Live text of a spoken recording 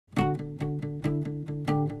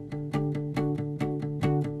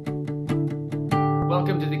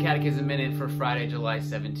Welcome to the Catechism Minute for Friday, July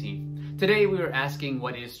 17th. Today we are asking,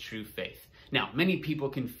 what is true faith? Now, many people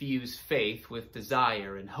confuse faith with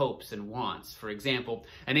desire and hopes and wants. For example,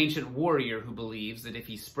 an ancient warrior who believes that if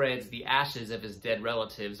he spreads the ashes of his dead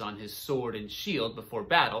relatives on his sword and shield before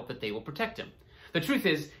battle, that they will protect him. The truth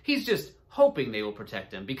is, he's just hoping they will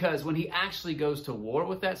protect him, because when he actually goes to war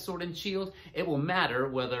with that sword and shield, it will matter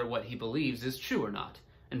whether what he believes is true or not.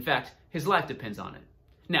 In fact, his life depends on it.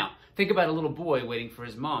 Now, think about a little boy waiting for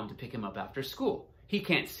his mom to pick him up after school. He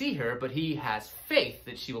can't see her, but he has faith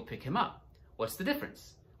that she will pick him up. What's the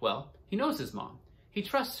difference? Well, he knows his mom. He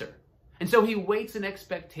trusts her. And so he waits in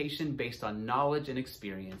expectation based on knowledge and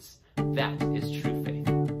experience. That is true faith.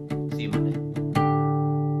 See you Monday.